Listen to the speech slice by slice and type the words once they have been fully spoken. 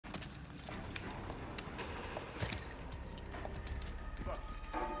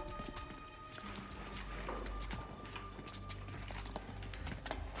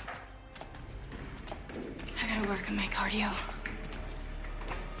cardio.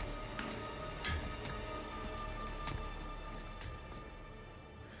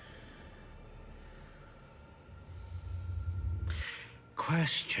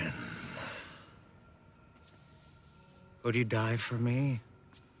 Question. Would you die for me?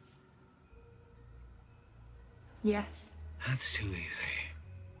 Yes. That's too easy.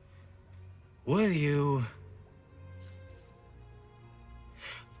 Would you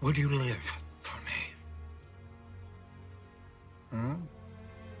live for me? Hmm?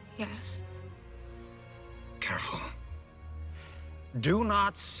 Yes. Careful. Do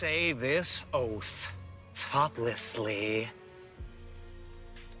not say this oath thoughtlessly.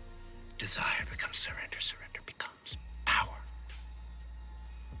 Desire becomes surrender, surrender becomes power.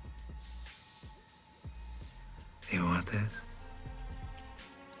 You want this?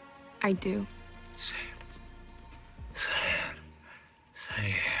 I do. Say it. Say it. Say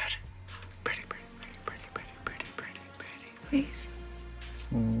it. Pretty, pretty, pretty, pretty, pretty, pretty, pretty, pretty. Please.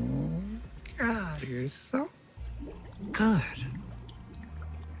 Oh, God, you're so good.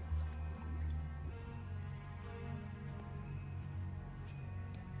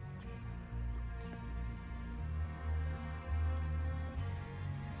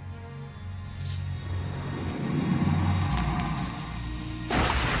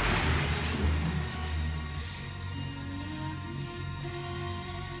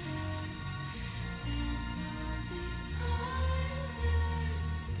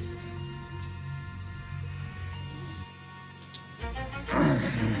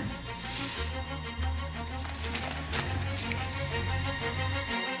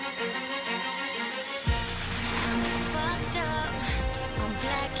 I'm fucked up, I'm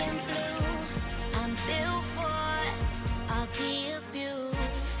black and blue, I'm built for all the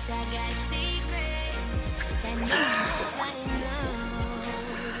abuse. I got secrets that nobody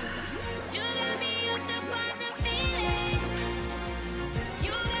knows. You got me hooked up on the feeling,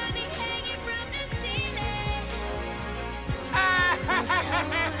 you got me hanging from the ceiling. So don't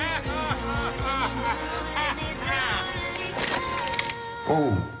let me down, let me down, let me down, let me down.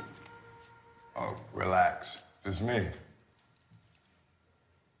 Oh, relax. It's me.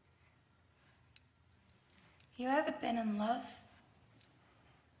 You ever been in love?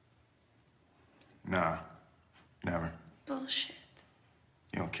 Nah, never. Bullshit.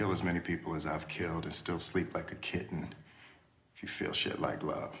 You don't kill as many people as I've killed and still sleep like a kitten if you feel shit like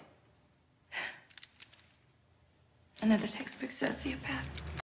love. Another textbook sociopath.